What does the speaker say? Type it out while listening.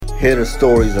Hear the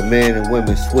stories of men and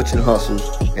women switching hustles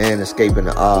and escaping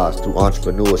the odds through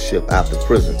entrepreneurship after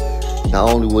prison. Not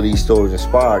only will these stories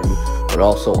inspire you, but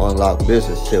also unlock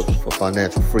business tips for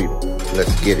financial freedom.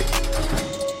 Let's get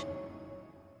it.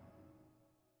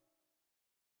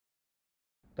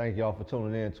 Thank y'all for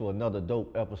tuning in to another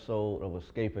dope episode of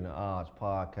Escaping the Odds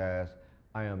podcast.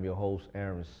 I am your host,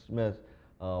 Aaron Smith.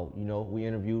 We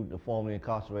interviewed the formerly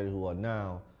incarcerated who are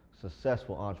now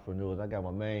successful entrepreneurs. I got my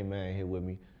main man here with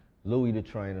me, Louis the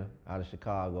Trainer out of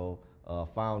Chicago,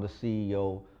 founder,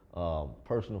 CEO,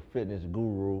 personal fitness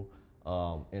guru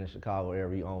in the Chicago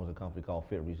area. He owns a company called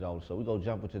Fit Results. So we're going to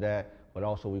jump into that, but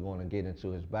also we're going to get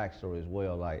into his backstory as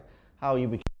well, like how he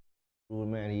became the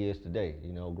man he is today,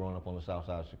 growing up on the south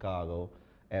side of Chicago,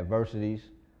 adversities,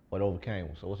 but overcame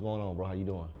them. So what's going on, bro? How you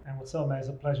doing? And what's up, man? It's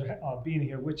a pleasure being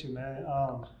here with you, man.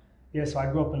 So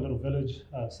I grew up in a little village,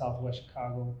 southwest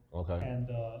Chicago. Okay. And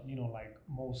like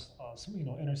most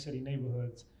inner city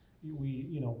neighborhoods,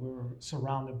 we're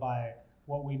surrounded by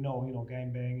what we know,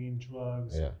 gang banging,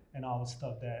 drugs, and all the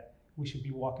stuff that we should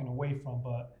be walking away from.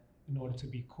 But in order to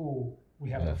be cool, we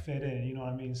have to fit in. You know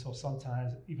what I mean? So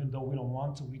sometimes, even though we don't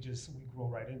want to, we grow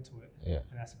right into it. Yeah.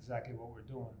 And that's exactly what we're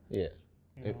doing. Yeah.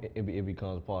 It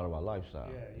becomes part of our lifestyle.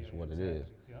 Yeah, It's what exactly. it is.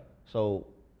 Yeah. So,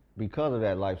 because of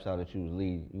that lifestyle that you was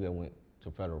leading, you had went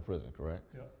to federal prison, correct?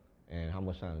 Yeah. And how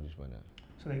much time did you spend there?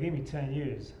 So they gave me 10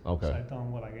 years. Okay. So I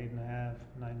done like 8.5,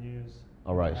 9 years.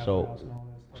 All right. So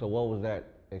what was that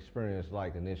experience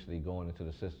like initially going into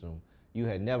the system? You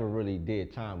had never really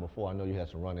did time before. I know you had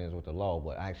some run-ins with the law,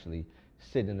 but actually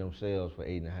sitting in them cells for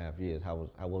 8.5 years,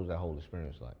 what was that whole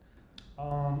experience like?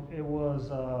 It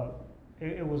was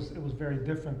very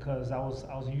different because I was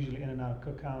usually in and out of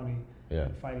Cook County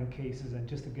and fighting cases, and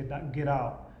just to get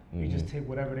out, you just take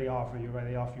whatever they offer you, right?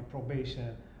 They offer you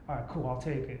probation. All right, cool, I'll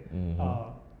take it.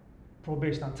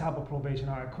 Probation on top of probation.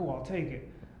 All right, cool, I'll take it.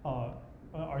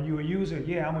 Are you a user?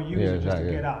 Yeah, I'm a user just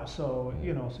to get out. So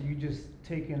so you just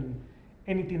taking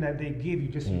anything that they give you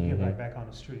just so you get right back on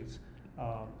the streets.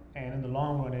 And in the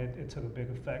long run, it took a big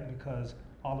effect because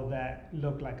all of that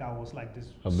looked like I was like this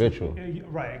habitual.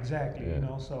 Right, exactly.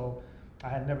 Yeah. So I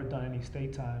had never done any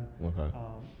state time. Okay.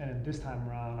 And this time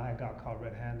around, I got caught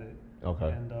red-handed.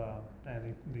 Okay. And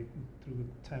they threw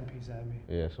 10 pieces at me.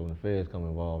 Yeah. So when the feds come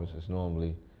involved, it's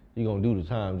normally you're gonna do the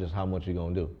time, just how much you're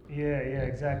gonna do. Yeah,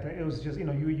 exactly. It was just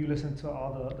you listen to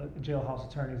all the jailhouse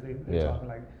attorneys. They're talking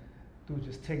like, dude,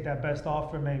 just take that best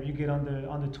offer, man. If you get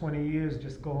under 20 years,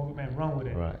 just go and run with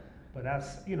it. Right. But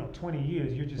that's 20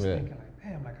 years. You're just thinking like,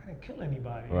 damn, like I didn't kill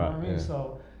anybody. You know what I mean?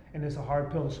 So, and it's a hard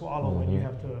pill to swallow when you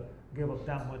have to give up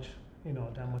that much,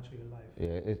 that much of your life.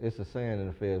 Yeah, it's a saying in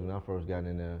the feds when I first got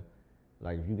in there,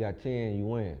 like if you got 10, you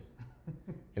win.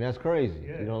 And that's crazy.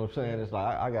 Yeah. You know what I'm saying? It's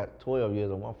like I got 12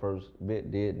 years on my first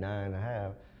bit, did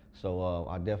 9.5. So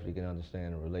I definitely can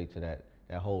understand and relate to that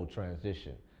whole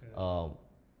transition. Yeah.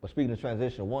 But speaking of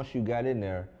transition, once you got in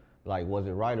there, like was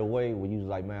it right away where you was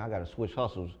like, man, I got to switch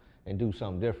hustles and do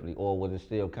something differently, or was it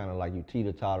still kind of like you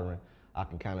teeter-tottering, I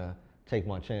can kind of take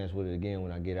my chance with it again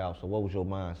when I get out? So what was your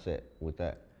mindset with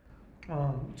that?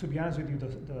 To be honest with you,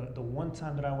 the one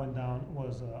time that I went down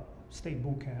was state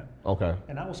boot camp. Okay.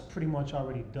 And I was pretty much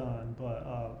already done,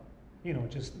 but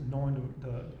just knowing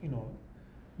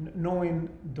knowing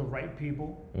the right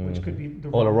people, which could be the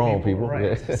wrong people,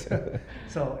 right? Yeah.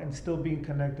 So and still being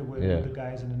connected with the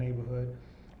guys in the neighborhood,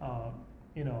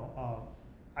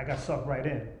 I got sucked right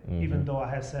in, even though I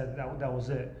had said that was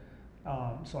it.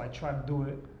 So I tried to do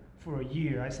it for a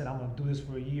year. I said I'm gonna do this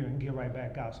for a year and get right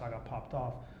back out. So I got popped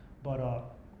off, but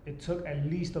it took at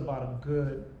least about a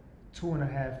good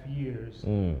 2.5 years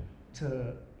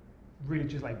to really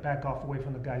just like back off away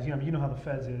from the guys. You know how the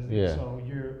feds is. Yeah. So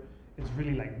it's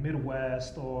really like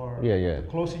Midwest or the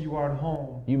closer you are to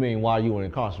home. You mean while you were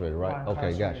incarcerated, right?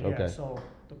 Okay, gotcha. Okay. So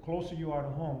the closer you are to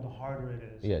home, the harder it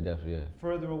is. Yeah, definitely. Yeah.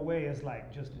 Further away is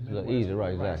like just Midwest, easy,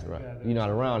 right? Exactly, right. You're not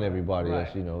around everybody. Right.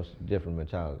 It's it's a different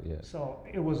mentality. Yeah. So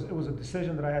it was a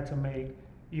decision that I had to make: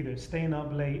 either staying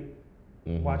up late,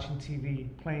 watching TV,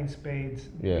 playing spades,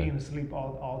 being asleep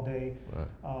all day,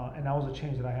 and that was a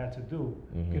change that I had to do.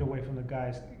 Get away from the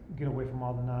guys, get away from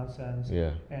all the nonsense.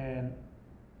 Yeah. And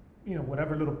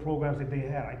whatever little programs that they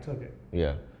had, I took it.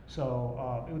 Yeah.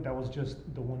 So that was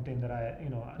just the one thing that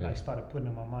I started putting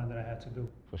in my mind that I had to do.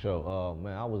 For sure,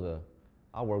 man.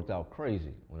 I worked out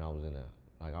crazy when I was in there.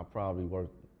 Like I probably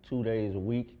worked 2 days a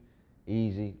week,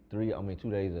 easy. 2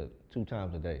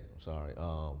 times a day. I'm sorry.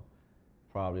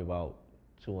 Probably about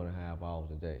 2.5 hours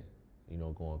a day.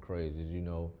 Going crazy.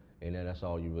 And then that's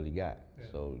all you really got. Yeah.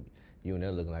 So you in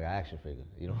there looking like an action figure.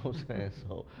 You know what I'm saying?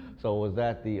 So was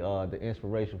that the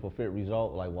inspiration for Fit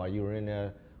Result? Like while you were in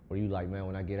there, Or you like, man,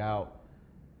 when I get out,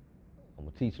 I'm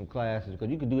gonna teach some classes, because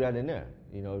you could do that in there.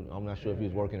 You know, I'm not sure if you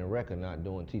was working in rec or not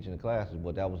teaching the classes,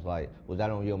 but that was like, was that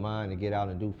on your mind to get out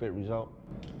and do Fit Result?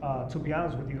 To be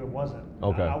honest with you, it wasn't.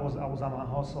 Okay. I was on my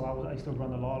hustle. I used to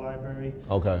run the law library.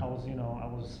 Okay.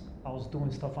 I was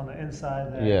doing stuff on the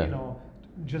inside that, Yeah. you know,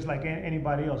 just like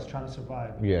anybody else trying to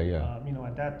survive. Yeah, yeah. You know,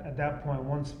 at that point,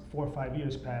 once 4 or 5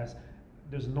 years pass,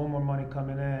 there's no more money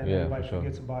coming in. Yeah, Everybody for sure.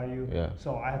 forgets about you. Yeah.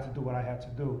 So I had to do what I had to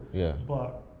do. Yeah.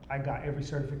 But I got every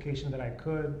certification that I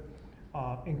could.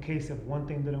 In case if one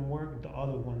thing didn't work, the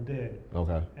other one did.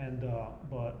 Okay. And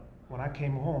but when I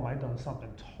came home, I done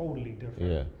something totally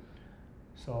different. Yeah.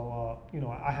 So you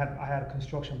know, I had a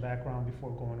construction background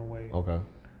before going away. Okay.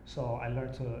 So I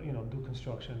learned to, you know, do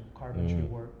construction, carpentry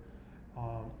work.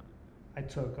 I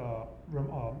took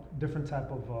different type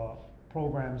of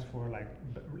programs for like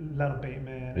lead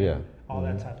abatement and all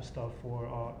that type of stuff for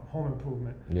home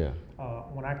improvement. Yeah.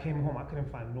 When I came home, I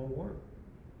couldn't find no work,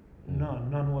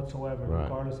 none whatsoever, Right.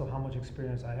 regardless of how much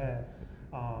experience I had.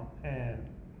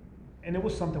 And it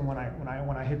was something when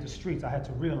I hit the streets, I had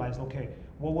to realize, okay,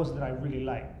 what was it that I really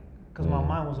liked? Because my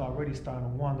mind was already starting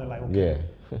to wonder, like, okay,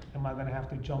 am I gonna have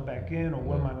to jump back in, or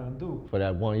what am I gonna do? For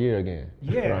that 1 year again.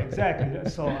 Yeah, Right. exactly.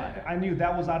 So I knew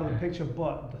that was out of the picture,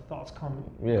 but the thoughts come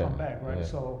back, right? Yeah.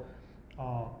 So,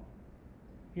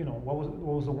 you know, what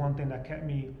was the one thing that kept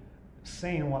me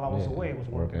sane while I was away? It was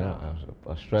working out.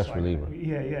 A stress reliever.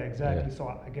 Yeah, exactly. So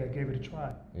I gave it a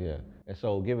try. Yeah. And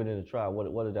so giving it a try,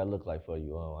 what did that look like for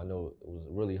you? I know it was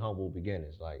really humble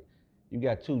beginnings. Like, you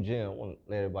got 2 gyms. I want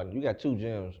to let everybody know, you got 2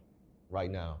 gyms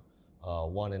right now.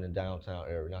 One in the downtown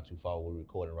area, not too far where we're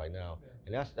recording right now.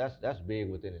 Yeah. And that's big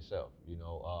within itself, you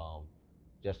know,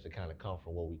 just to kind of come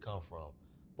from where we come from.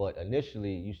 But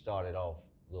initially, you started off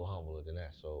a little humbler than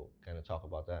that. So kind of talk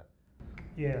about that.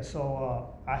 Yeah,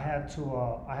 so I had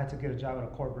to get a job at a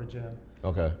corporate gym.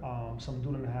 Okay. Some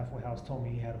dude in the halfway house told me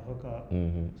he had a hookup. So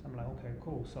I'm like, okay,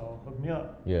 cool. So hook me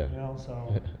up. Yeah. You know,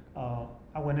 so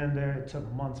I went in there. It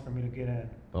took months for me to get in.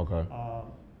 Okay.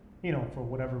 You know, for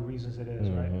whatever reasons it is,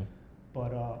 right?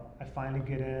 But I finally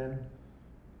get in.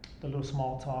 The little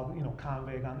small talk, you know,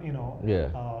 convict, you know.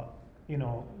 Yeah. You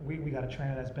know, we got a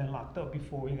trainer that's been locked up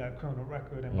before. He got a criminal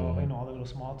record and you know, all the little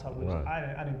small talk, which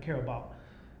I didn't care about.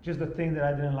 Just the thing that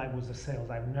I didn't like was the sales.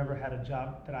 I've never had a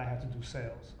job that I had to do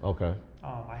sales. Okay.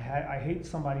 I hate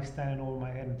somebody standing over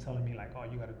my head and telling me like, oh,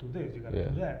 you got to do this, you got to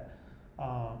do that.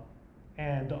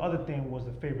 And the other thing was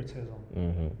the favoritism.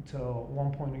 Until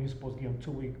one point, you're supposed to give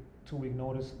them 2-week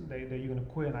notice that you're gonna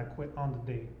quit, and I quit on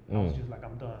the day. I was just like,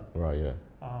 I'm done. Right. Yeah.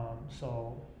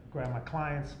 So grab my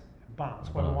clients, bounce.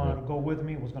 Whoever wanted to go with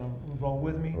me was gonna roll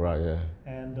with me. Right. Yeah.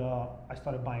 And I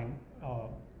started buying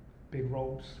big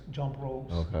ropes, jump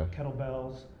ropes,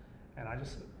 kettlebells, and I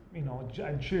just, you know,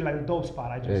 I treated it like a dope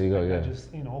spot. I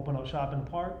just, you know, opened up shop in the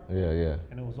park. Yeah, yeah.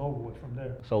 And it was over with from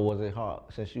there. So was it hard,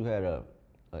 since you had a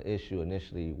issue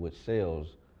initially with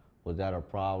sales? Was that a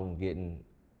problem getting,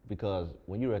 because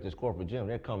when you're at this corporate gym,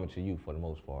 they're coming to you for the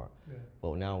most part. Yeah.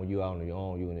 But now when you're out on your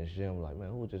own, you're in this gym, like,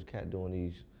 man, who is this cat doing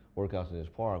these workouts in this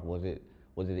park? Was it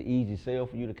an easy sale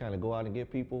for you to kind of go out and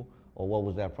get people? Or what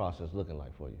was that process looking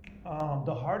like for you?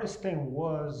 The hardest thing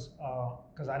was,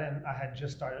 because I had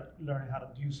just started learning how to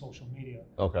use social media.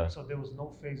 Okay. So there was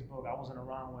no Facebook. I wasn't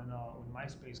around when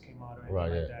MySpace came out or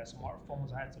anything like that.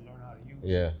 Smartphones, I had to learn how to use.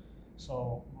 Yeah.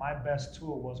 So my best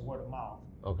tool was word of mouth.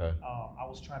 Okay. I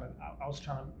was trying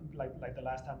to like the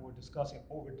last time we were discussing,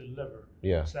 over deliver.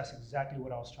 Yeah. So that's exactly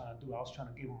what I was trying to do. I was trying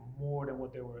to give them more than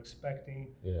what they were expecting.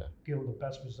 Yeah. Give them the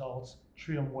best results,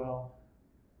 treat them well.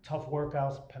 Tough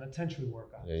workouts, penitentiary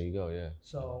workouts. There you go, yeah.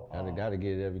 So gotta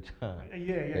get it every time.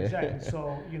 Yeah, exactly.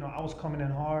 So, you know, I was coming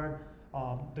in hard,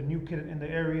 the new kid in the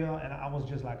area, and I was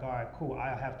just like, all right, cool. I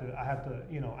have to,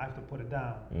 you know, I have to put it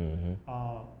down.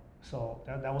 So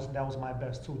that was my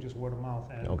best tool, just word of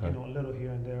mouth, and you know, a little here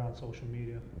and there on social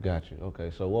media. Got you. Okay.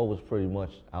 So what was pretty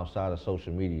much outside of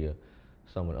social media,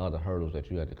 some of the other hurdles that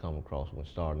you had to come across when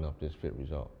starting up this Fit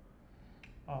Result?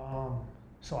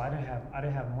 So I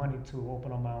didn't have money to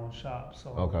open up my own shop.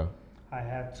 So I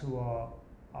had to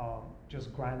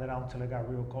just grind it out until it got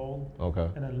real cold. Okay.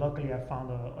 And then luckily I found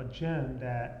a gym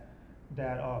that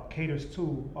caters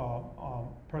to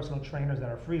personal trainers that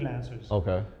are freelancers.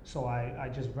 Okay. So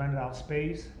I just rented out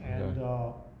space, and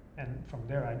from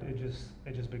there it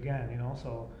just began, you know.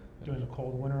 So during the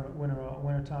cold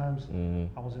winter times,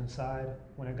 I was inside.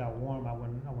 When it got warm, I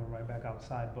went right back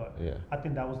outside. But I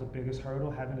think that was the biggest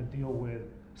hurdle, having to deal with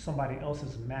somebody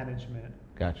else's management.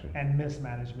 Gotcha. And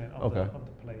mismanagement of the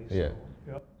place. Yeah.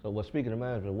 So, So speaking of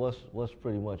management, what's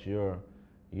pretty much your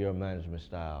management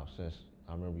style? Since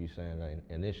I remember you saying that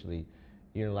initially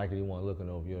you didn't like anyone looking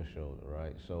over your shoulder,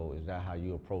 right? So is that how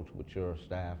you approach with your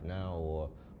staff now, or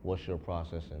what's your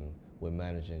process in with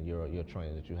managing your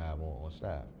trainers that you have on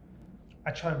staff?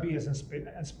 I try to be as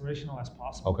inspirational as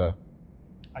possible. Okay.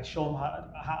 I show them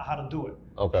how to do it,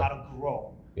 Okay. how to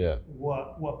grow, Yeah.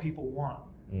 what people want,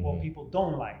 Mm-hmm. what people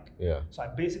don't like. Yeah. So I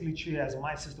basically treat it as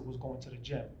my sister was going to the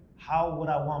gym. How would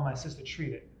I want my sister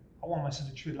treated? I want my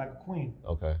sister treated like a queen.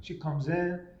 Okay. She comes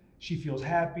in, she feels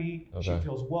happy, Okay. she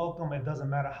feels welcome. It doesn't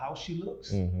matter how she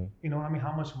looks. Mm-hmm. You know what I mean?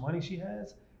 How much money she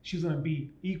has. She's gonna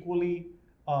be equally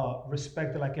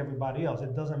respected like everybody else.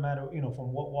 It doesn't matter,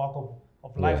 from what walk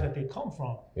of life Yeah. that they come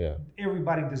from. Yeah.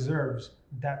 Everybody deserves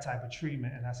that type of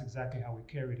treatment, and that's exactly how we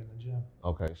carry it in the gym.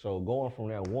 Okay, so going from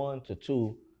that 1 to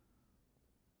 2,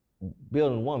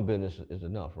 building one business is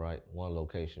enough, right? One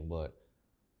location, but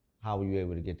how were you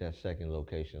able to get that second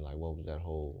location? Like, what was that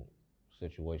whole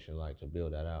situation like to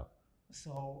build that out?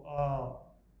 So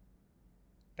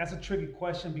that's a tricky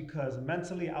question because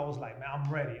mentally I was like, man,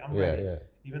 I'm ready. I'm ready. Yeah.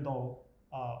 Even though,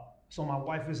 so my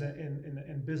wife is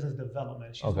in business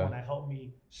development. She's Okay. the one that helped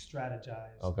me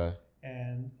strategize. Okay.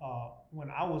 And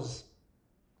when I was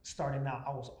starting out,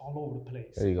 I was all over the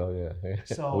place. There you go. Yeah.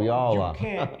 So we all you are.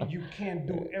 can't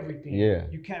do everything. Yeah.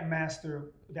 You can't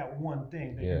master that one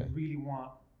thing that Yeah. you really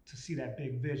want to see that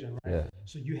big vision, right? Yeah.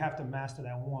 So you have to master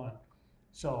that one.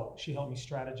 So she helped me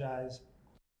strategize.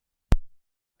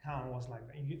 Count was like,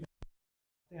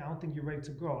 I don't think you're ready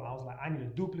to grow. I was like, I need to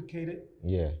duplicate it.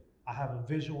 Yeah. I have a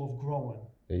visual of growing.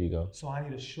 There you go. So I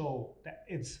need to show that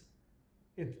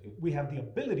we have the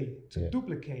ability to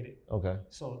duplicate it. Okay.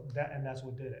 So that's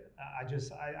what did it. I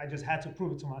just had to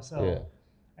prove it to myself.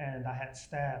 Yeah. And I had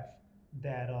staff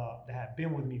that had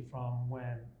been with me from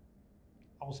when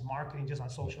I was marketing just on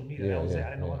social media. Yeah, That was it. yeah, I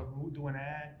didn't know yeah. how to do an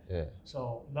ad. Yeah.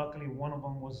 So luckily, one of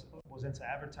them was into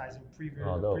advertising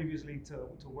dope. previously to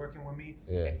working with me.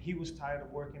 Yeah. And he was tired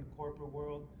of working in the corporate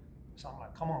world. So I'm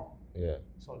like, come on. Yeah.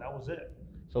 So that was it.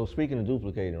 So speaking of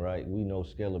duplicating, right? We know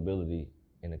scalability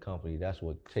in the company. That's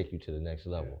what take you to the next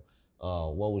level.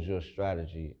 What was your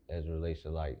strategy as it relates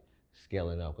to like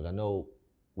scaling up? Because I know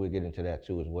we'll get into that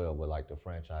too as well, but like the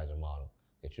franchising model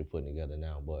that you're putting together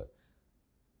now. But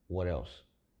what else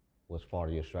was part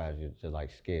of your strategy to like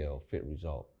scale, fit,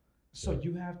 result? So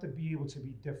you have to be able to be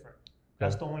different.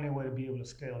 That's the only way to be able to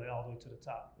scale it all the way to the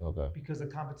top. Okay. Because the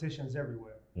competition is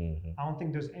everywhere. Mm-hmm. I don't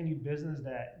think there's any business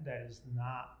that is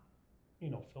not,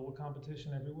 filled with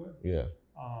competition everywhere. Yeah.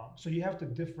 So you have to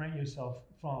differentiate yourself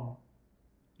from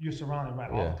your surrounding, right?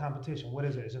 Yeah. All the competition. What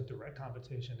is it? Is it direct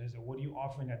competition? Is it what are you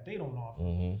offering that they don't offer?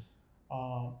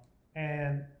 Mm-hmm.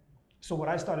 And so what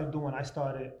I started doing, I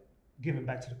started giving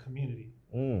back to the community.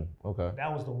 Okay.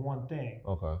 That was the one thing.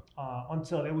 Okay.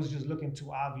 Until it was just looking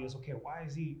too obvious. Okay, why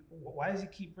does he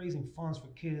keep raising funds for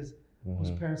kids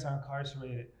whose parents are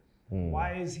incarcerated?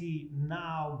 Why is he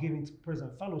now giving to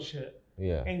prison fellowship,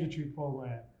 Angel Tree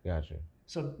program? Gotcha.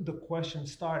 So the question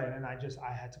started, and I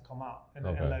had to come out and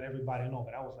let everybody know.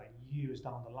 But that was like years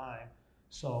down the line.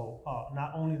 So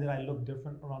not only did I look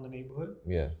different around the neighborhood,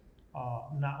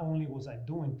 not only was I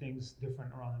doing things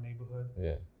different around the neighborhood,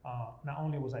 not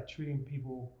only was I treating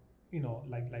people,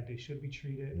 like they should be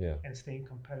treated, and staying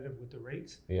competitive with the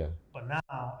rates. But now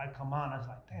I come on, I was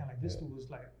like, damn, like this dude was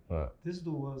like, this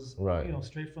dude was,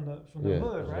 straight from the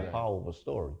hood, right? It's the power of a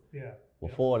story. Yeah.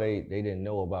 Before they didn't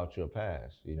know about your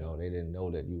past, they didn't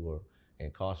know that you were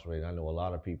incarcerated. I know a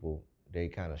lot of people, they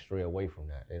kind of stray away from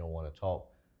that. They don't want to talk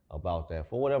about that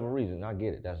for whatever reason. I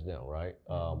get it, that's them, right?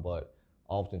 But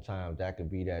oftentimes that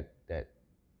could be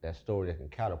that story that can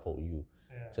catapult you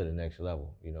to the next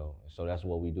level, So that's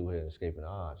what we do here in Escaping the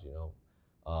Odds,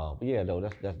 But yeah, though,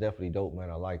 that's definitely dope, man.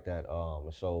 I like that.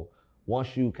 And so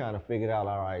once you kind of figured out,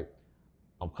 all right,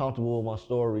 I'm comfortable with my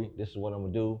story. This is what I'm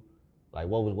gonna do. Like,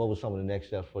 what was some of the next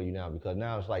steps for you now? Because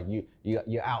now it's like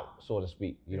you're out, so to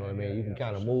speak. You know what I mean? You can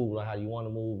kind of move like how you want to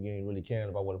move. You ain't really caring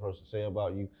about what a person say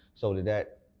about you. So did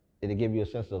it give you a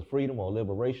sense of freedom or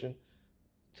liberation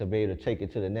to be able to take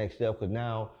it to the next step? Because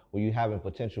now when you're having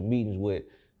potential meetings with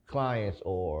clients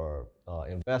or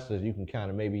investors, you can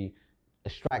kind of maybe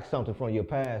extract something from your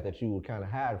past that you would kind of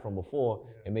hide from before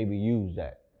and maybe use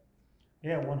that.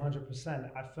 Yeah,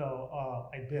 100%. I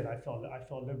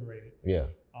felt liberated. Yeah.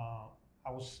 I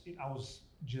was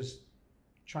just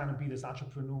trying to be this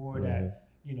entrepreneur that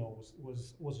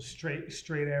was a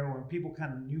straight arrow, and people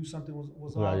kind of knew something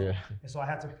was off. Yeah. And so I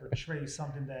had to portray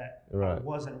something that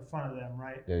wasn't in front of them,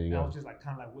 right? There you and go. I was just like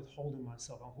kind of like withholding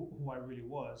myself on who I really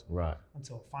was. Right.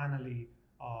 Until finally,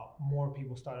 more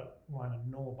people started wanting to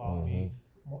know about me,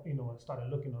 and started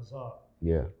looking us up.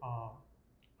 Yeah.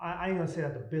 I ain't gonna say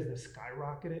that the business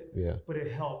skyrocketed, but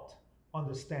it helped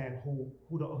understand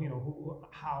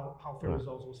how Fit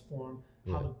Results was formed,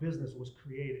 how the business was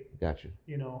created. Got you.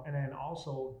 And then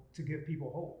also to give people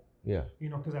hope. Yeah.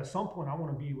 Because at some point I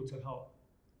want to be able to help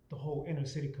the whole inner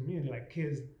city community, like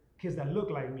kids that look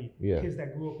like me, kids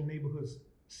that grew up in neighborhoods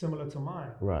similar to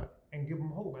mine, right? And give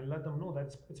them hope and let them know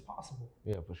that it's possible.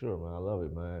 Yeah, for sure, man. I love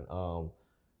it, man.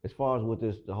 As far as with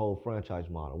the whole franchise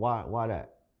model, why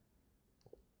that?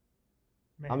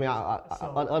 Man, I mean,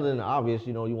 other than the obvious,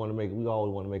 we always want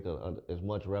to make as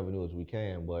much revenue as we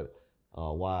can, but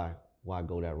why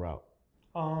go that route?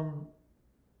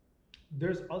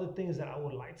 There's other things that I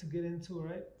would like to get into,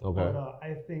 right? Okay. But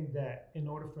I think that in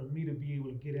order for me to be able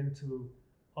to get into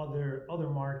other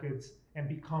markets and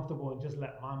be comfortable and just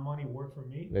let my money work for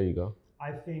me. There you go.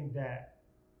 I think that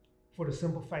for the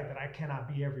simple fact that I cannot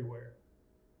be everywhere.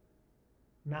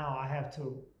 Now I have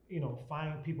to,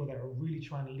 find people that are really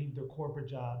trying to leave their corporate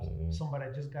jobs. Mm-hmm. Somebody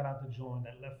that just got out the joint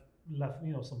that left,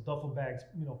 some duffel bags,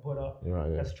 put up. Right,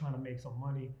 yeah. That's trying to make some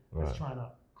money. That's trying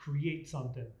to create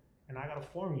something. And I got a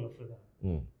formula for them.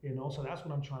 So that's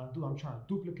what I'm trying to do. I'm trying to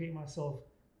duplicate myself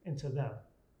into them,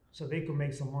 so they can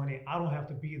make some money. I don't have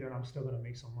to be there, and I'm still gonna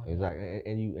make some money. Exactly,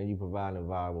 and you provide a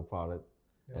viable product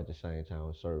at the same time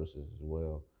with services as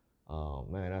well.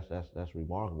 Man, that's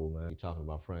remarkable, man. You're talking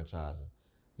about franchising,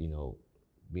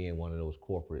 being one of those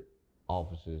corporate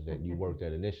offices that you worked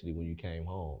at initially when you came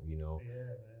home. Yeah,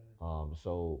 man.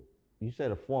 So you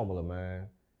said a formula, man.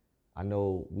 I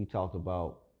know we talked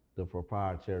about the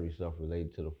proprietary stuff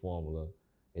related to the formula.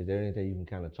 Is there anything you can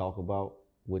kind of talk about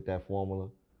with that formula?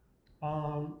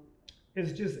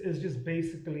 It's just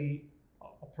basically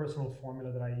a personal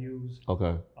formula that I use.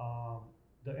 Okay.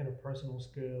 The interpersonal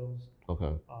skills.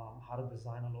 Okay. How to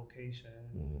design a location.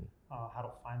 Mm-hmm. How to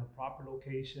find the proper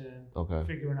location. Okay.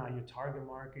 Figuring out your target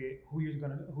market, who you're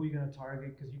gonna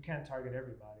target, because you can't target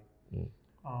everybody. Mm.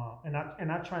 And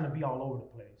not trying to be all over the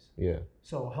place. Yeah.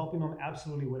 So helping them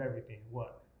absolutely with everything.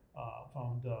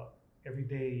 From the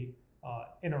everyday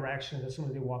interactions as soon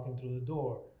as they walk in through the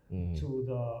door, mm-hmm. to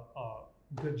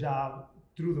the good job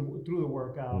through the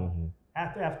workout, mm-hmm.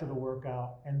 after the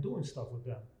workout, and doing stuff with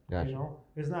them. Gotcha.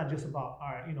 It's not just about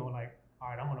all right, all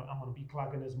right, I'm gonna be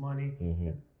clocking this money.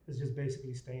 Mm-hmm. It's just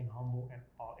basically staying humble and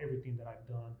everything that I've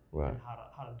done, right. And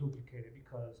how to duplicate it,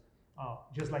 because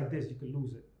just like this, you could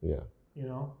lose it.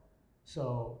 Yeah.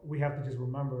 So we have to just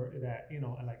remember that,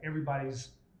 and like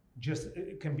everybody's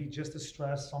it can be just as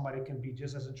stressed. Somebody can be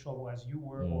just as in trouble as you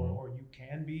were, mm-hmm. or you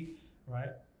can be, right?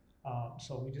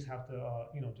 So we just have to,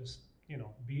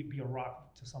 be a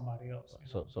rock to somebody else.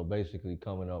 So basically,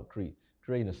 coming up,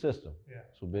 creating a system. Yeah.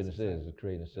 So business is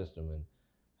creating a system, and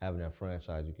having that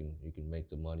franchise, you can make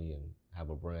the money and have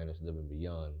a brand that's living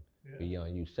beyond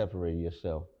you, separating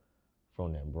yourself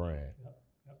from that brand. Yep,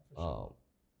 for sure.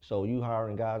 So you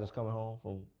hiring guys that's coming home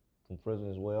from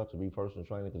prison as well to be personal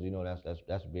trainer, because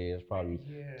that's big. It's probably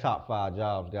top 5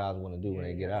 jobs guys want to do when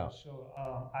they get out. For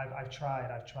sure. I've tried.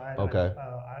 Okay.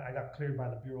 I got cleared by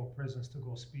the Bureau of Prisons to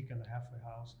go speak in the halfway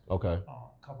house. Okay.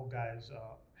 A couple guys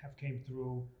have came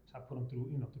through, so I put them through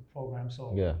the program.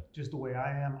 So just the way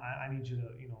I am, I need you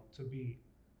to be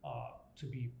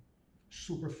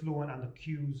super fluent on the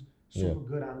cues, super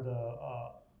good on the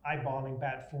eyeballing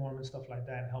bad form and stuff like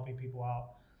that, and helping people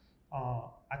out.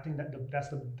 I think that's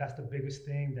the biggest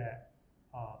thing that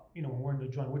when we're in the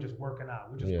joint, we're just working out.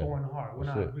 We're just going hard. We're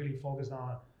not really focused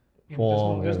on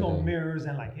there's no mirrors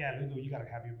and you gotta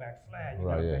have your back flat. You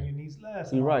gotta bend your knees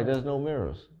less. You're right. There's no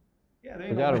mirrors. Yeah, they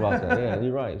forgot about that. Yeah,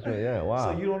 you're right. So,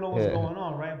 wow. So you don't know what's going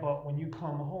on, right? But when you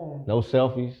come home, no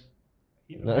selfies.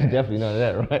 No, definitely none of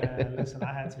that, right? Man, listen,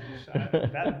 I had to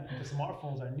the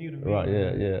smartphones are new to me. Right.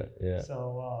 Yeah.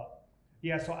 So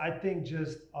so I think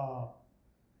just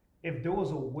if there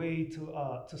was a way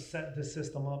to set the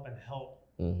system up and help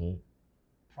mm-hmm.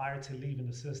 prior to leaving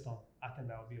the system, I think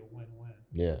that would be a win-win.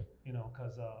 Yeah.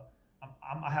 Because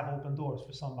I have open doors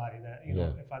for somebody that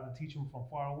if I can teach them from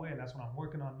far away, and that's what I'm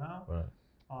working on now. Right.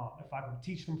 If I can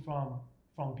teach them from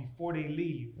before they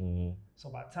leave, mm-hmm. so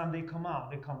by the time they come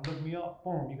out, they come look me up.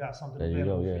 Boom, you got something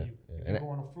available for you. If you're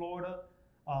going to Florida,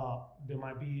 there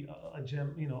might be a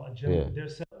gym, they're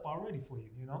set up already for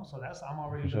you. So I'm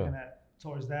already looking at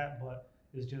towards that, but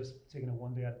it's just taking it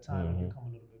one day at a time mm-hmm. and become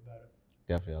a little bit better.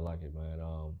 Definitely, I like it, man.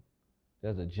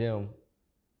 There's a gym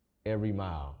every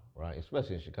mile, right?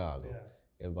 Especially in Chicago. Yeah.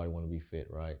 Everybody want to be fit,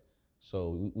 right?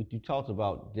 So you talked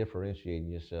about differentiating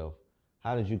yourself.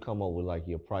 How did you come up with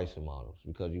your pricing models?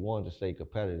 Because you wanted to stay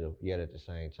competitive, yet at the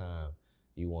same time,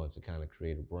 you wanted to kind of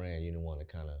create a brand. You didn't want to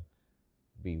kind of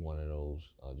be one of those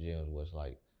gyms where it's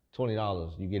like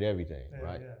 $20, you get everything,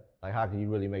 right? Yeah. Like, how can you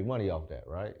really make money off that,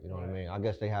 right? You know what I mean? I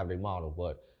guess they have their model,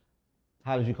 but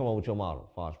How did you come up with your model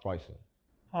as far as pricing?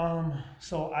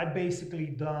 So I basically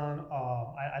done.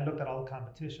 I looked at all the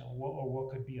competition, what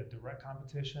could be a direct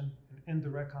competition, an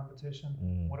indirect competition.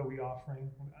 What are we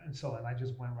offering? And I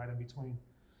just went right in between.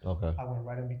 Okay. I went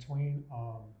right in between.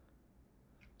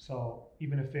 So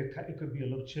even if it could be a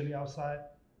little chilly outside,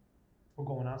 we're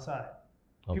going outside.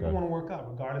 Okay. People want to work out,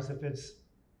 regardless if it's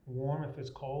warm, if it's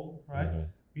cold, right?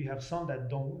 We have some that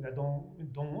don't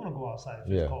want to go outside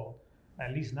if it's cold.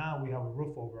 At least now we have a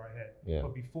roof over our head. Yeah.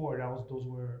 But before those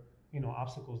were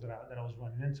obstacles that I was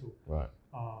running into. Right.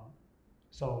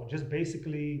 So just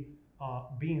basically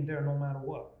being there no matter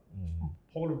what,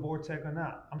 polar vortex or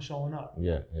not, I'm showing up.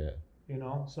 Yeah.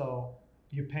 So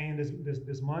you're paying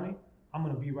this money. I'm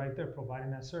gonna be right there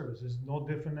providing that service. It's no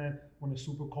different than when it's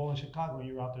super cold in Chicago and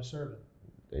you're out there serving.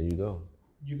 There you go.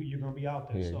 You're gonna be out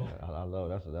there. Yeah, so I love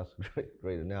that's a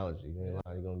great analogy. You know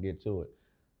how you're gonna get to it.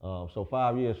 So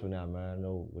 5 years from now, man, I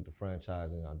know with the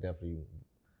franchising, I'm definitely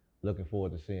looking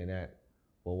forward to seeing that.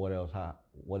 But what else?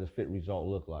 What does Fit Result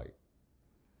look like?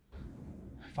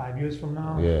 5 years from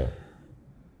now? Yeah.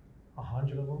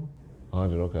 100 of them.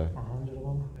 100, okay. 100 of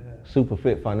them. Yeah. Super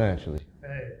fit financially.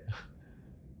 Hey.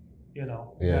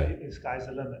 Yeah. Sky's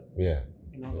the limit. Yeah.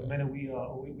 The minute we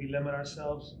limit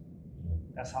ourselves,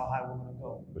 that's how high we're gonna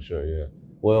go. For sure, yeah.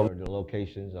 Well, the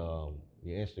locations, your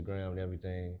Instagram and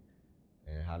everything,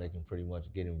 and how they can pretty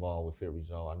much get involved with Fit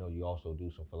Result. I know you also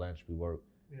do some philanthropy work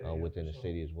within the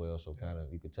city as well, so kind of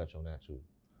you could touch on that too.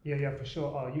 Yeah, for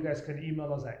sure. You guys can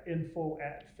email us at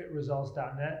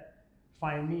info@fitresults.net.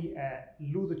 Find me at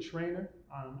Lou the Trainer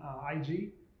on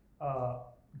IG.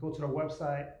 Go to the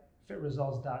website,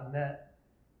 fitresults.net.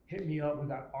 Hit me up. We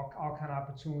got all kind of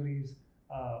opportunities.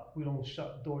 We don't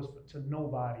shut doors to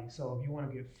nobody. So if you want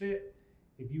to get fit,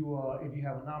 if you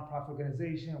have a nonprofit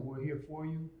organization, we're here for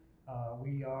you.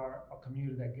 We are a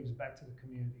community that gives back to the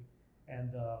community,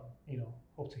 and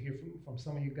hope to hear from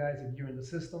some of you guys. If you're in the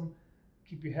system,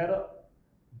 keep your head up.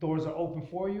 Doors are open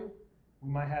for you. We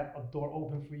might have a door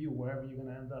open for you wherever you're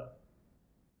gonna end up.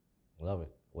 Love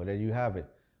it. Well, there you have it.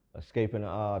 Escaping the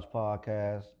Odds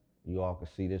podcast. You all can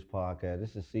see this podcast.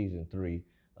 This is season 3.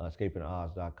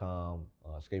 EscapingTheOdds.com,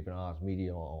 Escaping the Odds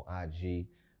Media on IG.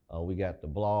 We got the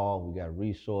blog, we got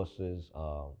resources.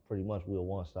 Pretty much we're a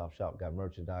one-stop shop. Got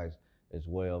merchandise as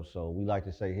well. So we like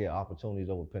to say here, opportunities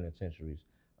over penitentiaries.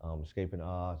 Escaping the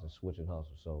odds and switching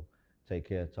hustles. So take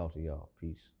care. Talk to y'all.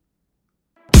 Peace.